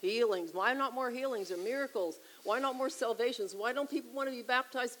have. Healings. Why not more healings or miracles? Why not more salvations? Why don't people want to be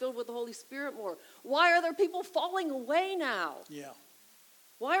baptized, filled with the Holy Spirit more? Why are there people falling away now? Yeah.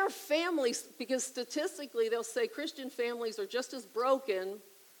 Why are families, because statistically they'll say Christian families are just as broken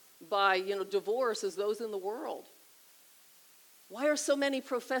by, divorce as those in the world. Why are so many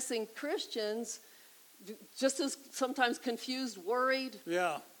professing Christians just as sometimes confused, worried,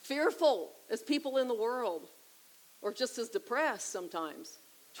 Yeah. fearful as people in the world? Or just as depressed sometimes,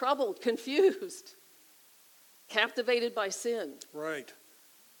 troubled, confused, captivated by sin? Right.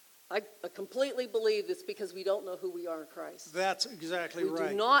 I completely believe it's because we don't know who we are in Christ. That's exactly We right.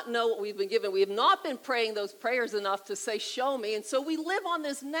 do not know what we've been given. We have not been praying those prayers enough to say, show me. And so we live on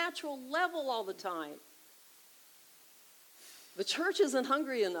this natural level all the time. The church isn't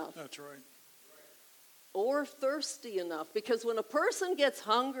hungry enough That's right. or thirsty enough. Because when a person gets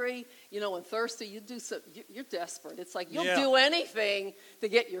hungry, and thirsty, you're desperate. It's like you'll Yeah. do anything to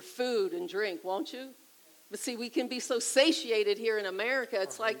get your food and drink, won't you? But see, we can be so satiated here in America.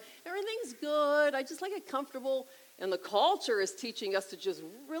 It's like, everything's good. I just like it comfortable. And the culture is teaching us to just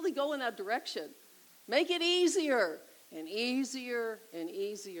really go in that direction. Make it easier and easier and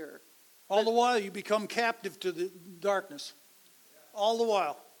easier. All the while you become captive to the darkness. All the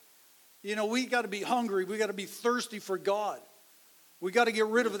while. We got to be hungry. We got to be thirsty for God. We got to get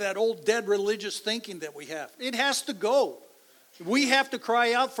rid of that old dead religious thinking that we have. It has to go. We have to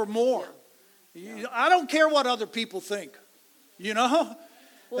cry out for more. I don't care what other people think. Well,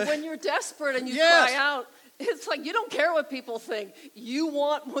 when you're desperate and you Yes. cry out, it's like you don't care what people think. You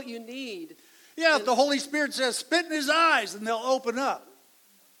want what you need. Yeah, if the Holy Spirit says, spit in his eyes, and they'll open up.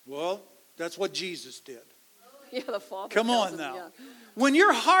 Well, that's what Jesus did. Yeah, the Father. Come tells on him, now. yeah. When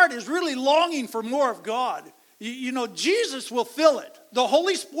your heart is really longing for more of God, Jesus will fill it. The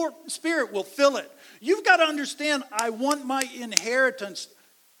Holy Spirit will fill it. You've got to understand, I want my inheritance.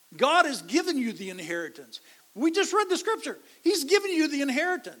 God has given you the inheritance. We just read the scripture. He's given you the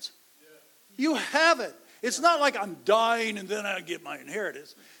inheritance. You have it. It's not like I'm dying and then I get my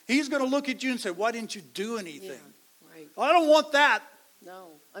inheritance. He's going to look at you and say, why didn't you do anything? Yeah, right. I don't want that. No.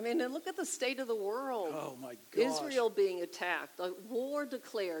 And look at the state of the world. Oh my gosh. Israel being attacked, a war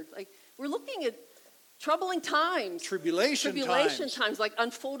declared. We're looking at troubling times. Tribulation times, like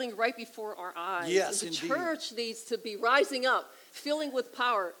unfolding right before our eyes. Yes, and the indeed. church needs to be rising up, filling with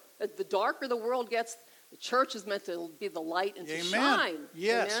power. The darker the world gets, the church is meant to be the light and to Amen. shine.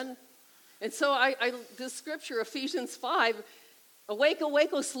 Yes. Amen. And so this scripture, Ephesians 5, awake, awake,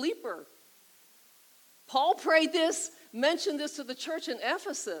 O sleeper. Paul prayed this, mentioned this to the church in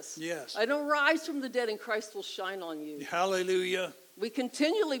Ephesus. Yes. I don't rise from the dead and Christ will shine on you. Hallelujah. We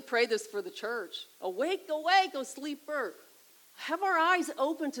continually pray this for the church. Awake, awake, O sleeper. Have our eyes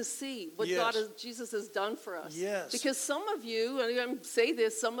open to see what Yes. Jesus has done for us. Yes. Because some of you, and I say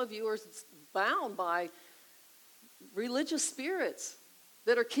this, some of you are bound by religious spirits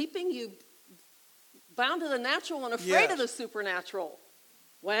that are keeping you bound to the natural and afraid Yes. of the supernatural.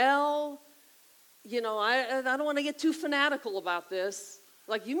 Well, I don't want to get too fanatical about this.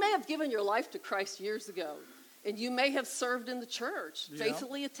 Like, you may have given your life to Christ years ago, and you may have served in the church, Yeah.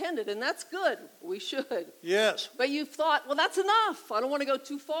 faithfully attended, and that's good. We should. Yes. But you've thought, well, that's enough. I don't want to go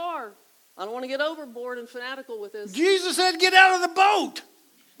too far. I don't want to get overboard and fanatical with this. Jesus said, get out of the boat.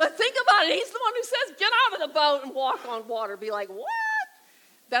 But think about it. He's the one who says, get out of the boat and walk on water. Be like, what?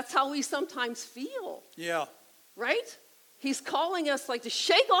 That's how we sometimes feel, Yeah. right? He's calling us to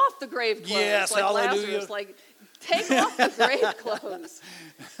shake off the grave clothes, Yes, like hallelujah. Lazarus, take off the grave clothes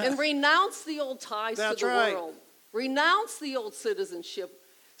and renounce the old ties That's to the right. world. Renounce the old citizenship.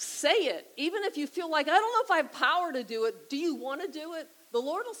 Say it. Even if you feel like, I don't know if I have power to do it. Do you want to do it? The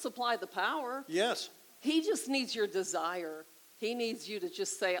Lord will supply the power. Yes. He just needs your desire. He needs you to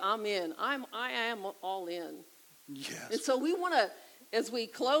just say, I'm in. I am all in. Yes. And so we want to, as we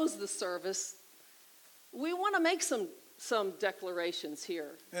close the service, we want to make some declarations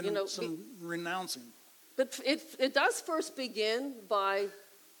here. And some renouncing. But it does first begin by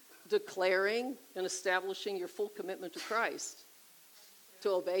declaring and establishing your full commitment to Christ,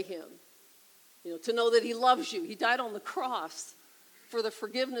 to obey him. To know that he loves you. He died on the cross for the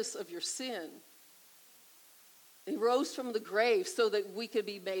forgiveness of your sin. He rose from the grave so that we could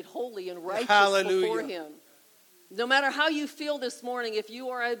be made holy and righteous before him. No matter how you feel this morning, if you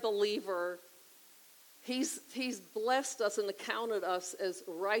are a believer, he's blessed us and accounted us as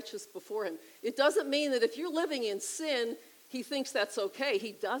righteous before him. It doesn't mean that if you're living in sin, he thinks that's okay.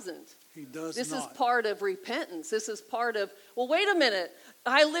 He doesn't. He does This not. is part of repentance. This is part of, well, wait a minute.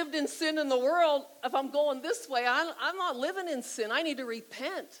 I lived in sin in the world. If I'm going this way, I'm not living in sin. I need to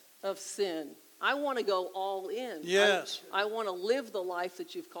repent of sin. I want to go all in. Yes. I want to live the life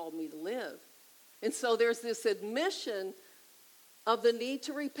that you've called me to live. And so there's this admission of the need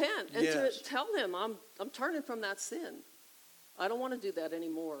to repent and to tell him, I'm turning from that sin. I don't want to do that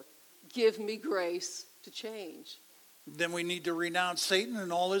anymore. Give me grace to change. Then we need to renounce Satan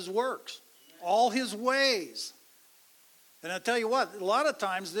and all his works, all his ways. And I tell you what, a lot of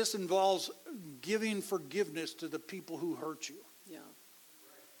times this involves giving forgiveness to the people who hurt you. Yeah.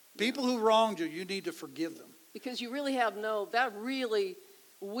 People who wronged you, you need to forgive them. Because you really that really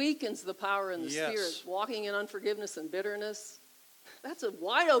weakens the power in the Spirit. Walking in unforgiveness and bitterness, that's a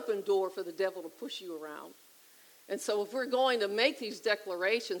wide open door for the devil to push you around. And so if we're going to make these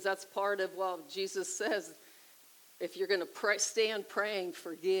declarations, that's part of, Jesus says, if you're going to stand praying,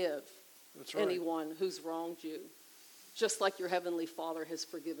 forgive anyone who's wronged you, just like your Heavenly Father has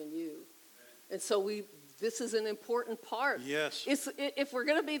forgiven you. And so this is an important part. Yes. If we're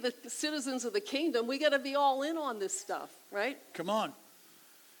going to be the citizens of the kingdom, we got to be all in on this stuff, right? Come on.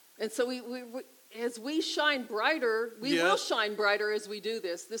 And so as we shine brighter, we will shine brighter as we do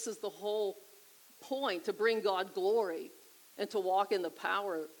this. This is the whole point, to bring God glory and to walk in the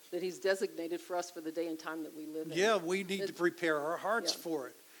power that he's designated for us for the day and time that we live in. Yeah, we need to prepare our hearts for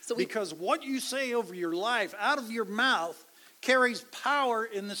it. Because what you say over your life, out of your mouth, carries power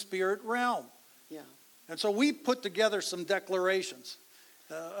in the spirit realm. Yeah. And so we put together some declarations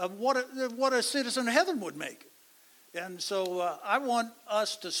of what a citizen of heaven would make. And so I want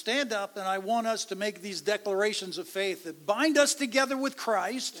us to stand up, and I want us to make these declarations of faith that bind us together with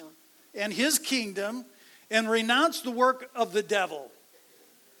Christ and his kingdom and renounce the work of the devil.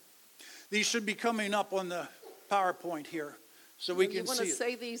 These should be coming up on the PowerPoint here so we can see it. You want to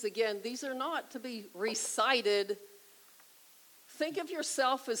say these again. These are not to be recited. Think of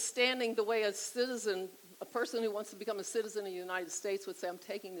yourself as standing the way a citizen, a person who wants to become a citizen of the United States would say, I'm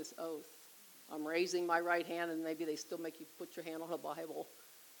taking this oath. I'm raising my right hand, and maybe they still make you put your hand on a Bible.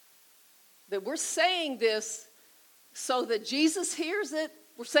 That we're saying this so that Jesus hears it.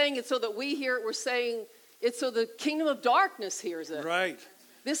 We're saying it so that we hear it. We're saying it so the kingdom of darkness hears it. Right.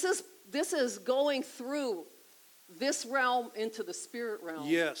 This is going through this realm into the spirit realm.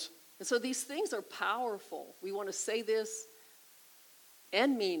 Yes. And so these things are powerful. We want to say this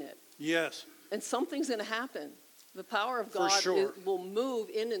and mean it. Yes. And something's going to happen. The power of God will move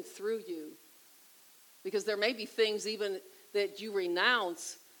in and through you. Because there may be things even that you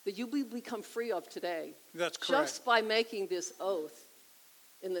renounce that you become free of today. That's correct. Just by making this oath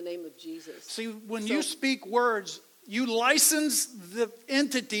in the name of Jesus. See, when you speak words, you license the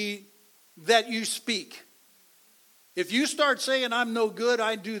entity that you speak. If you start saying, I'm no good,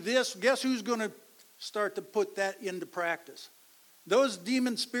 I do this, guess who's going to start to put that into practice? Those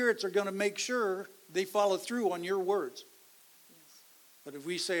demon spirits are going to make sure they follow through on your words. But if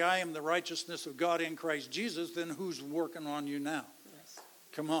we say, I am the righteousness of God in Christ Jesus, then who's working on you now? Yes.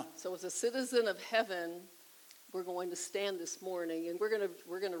 Come on. So as a citizen of heaven, we're going to stand this morning, and we're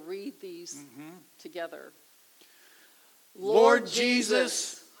going to read these together. Lord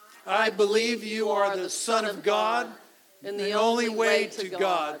Jesus, I believe you are the Son of God and the only way to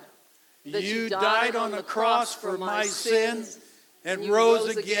God. You died on the cross for my sins and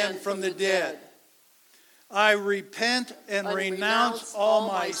rose again from the dead. I repent and renounce all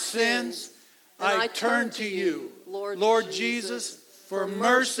my sins. I turn to you, Lord Jesus, for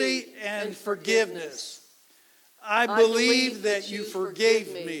mercy and forgiveness. I believe that you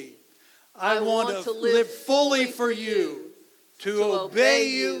forgave me. I want to live fully for you, to obey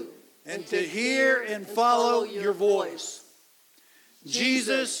you, and to hear and follow your voice.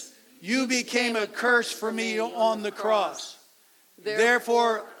 Jesus, you became a curse for me on the cross.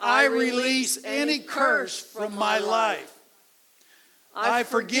 Therefore, I release any curse from my life. I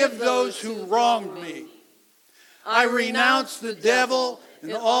forgive those who wronged me. I renounce the devil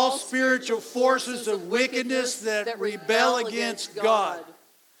and all spiritual forces of wickedness that rebel against God.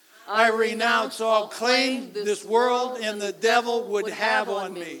 I renounce all claim this world and the devil would have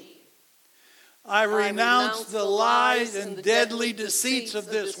on me. I renounce the lies and deadly deceits of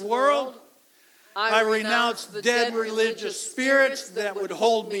this world. I renounce dead religious spirits that would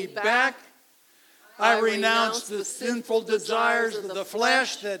hold me back. I renounce the sinful desires of the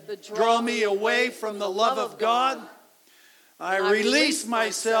flesh that draw me away from the love of God. I release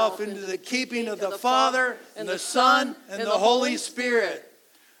myself into the keeping of the Father and the Son and the Holy Spirit.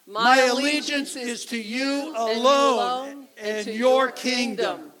 My allegiance is to you alone and your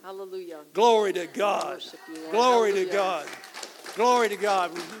kingdom. Hallelujah. Glory to God. Worship you, Lord. Glory to Hallelujah. God. Glory to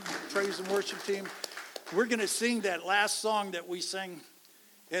God. Praise and worship team. We're going to sing that last song that we sang,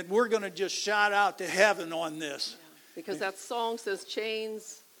 and we're going to just shout out to heaven on this. Because that song says,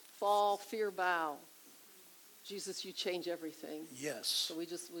 chains fall, fear bow. Jesus, you change everything. Yes. So we're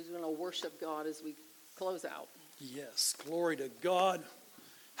going to worship God as we close out. Yes. Glory to God.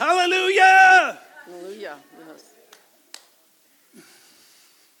 Hallelujah. Hallelujah. Yes.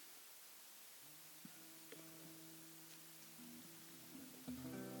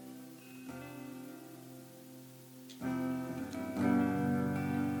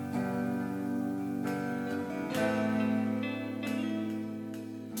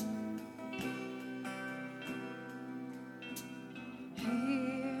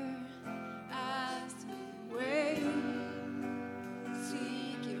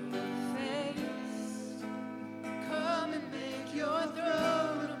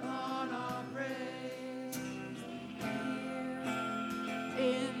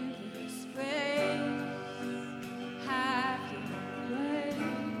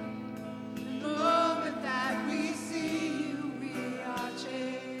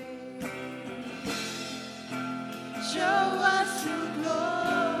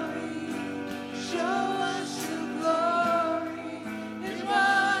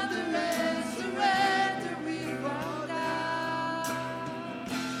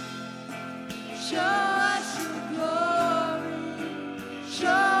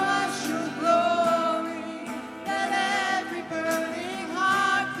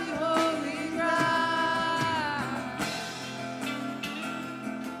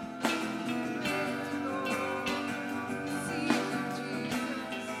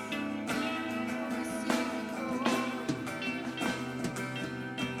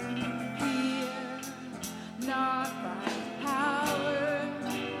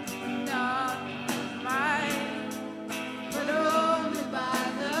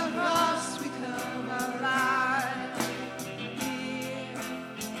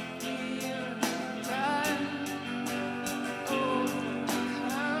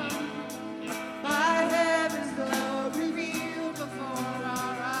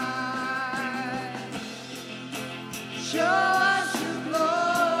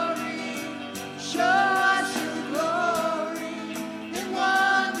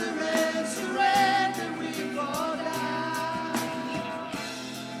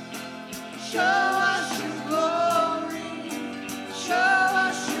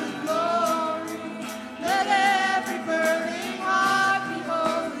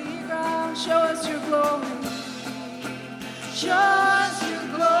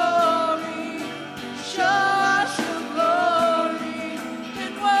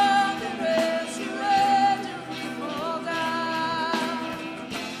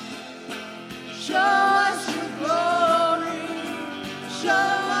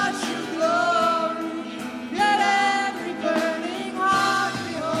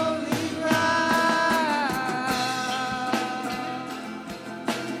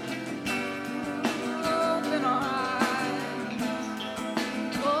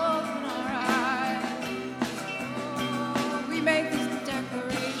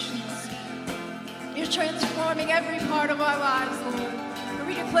 Transforming every part of our lives, Lord. And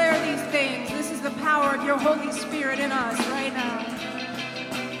we declare these things. This is the power of your Holy Spirit in us right now.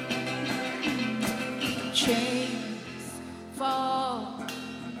 Chains fall,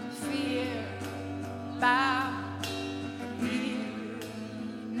 fear bow, here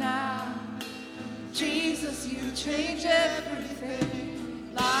now. Jesus, you change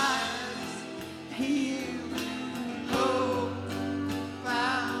everything. Lives healed, hope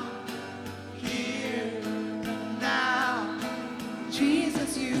found.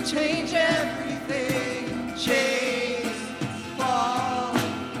 Jesus, you change everything. Chains fall,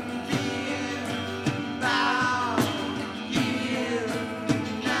 fear bow.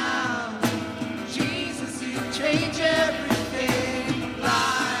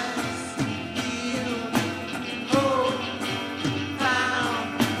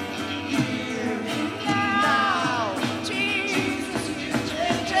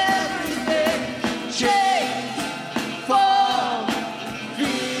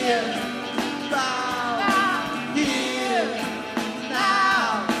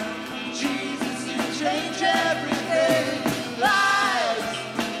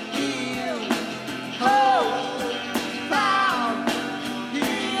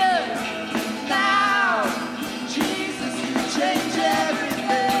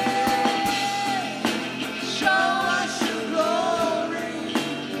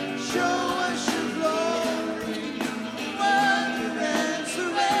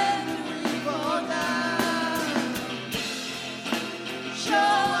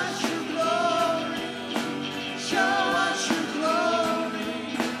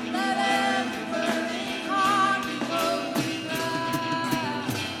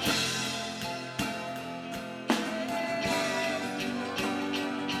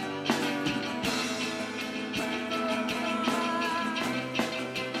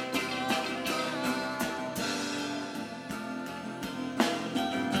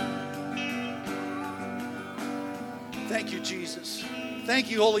 Jesus. Thank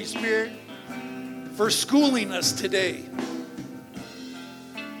you, Holy Spirit, for schooling us today.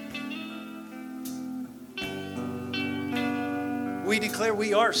 We declare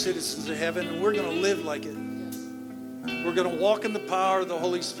we are citizens of heaven, and we're going to live like it. We're going to walk in the power of the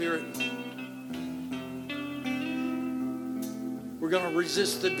Holy Spirit. We're going to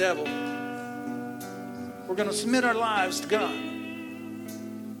resist the devil. We're going to submit our lives to God.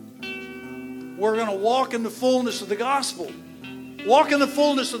 We're going to walk in the fullness of the gospel. Walk in the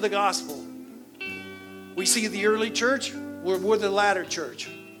fullness of the gospel. We see the early church. We're the latter church.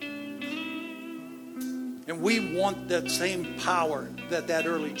 And we want that same power that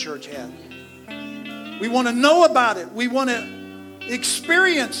early church had. We want to know about it. We want to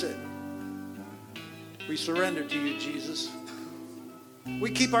experience it. We surrender to you, Jesus.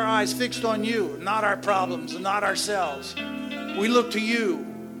 We keep our eyes fixed on you, not our problems and not ourselves. We look to you,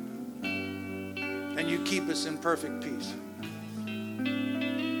 and you keep us in perfect peace.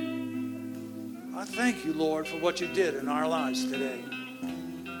 I thank you, Lord, for what you did in our lives today,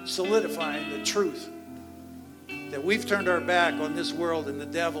 solidifying the truth that we've turned our back on this world and the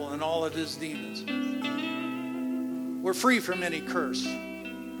devil and all of his demons. We're free from any curse.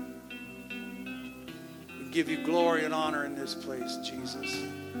 We give you glory and honor in this place, Jesus.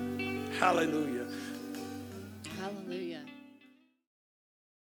 Hallelujah.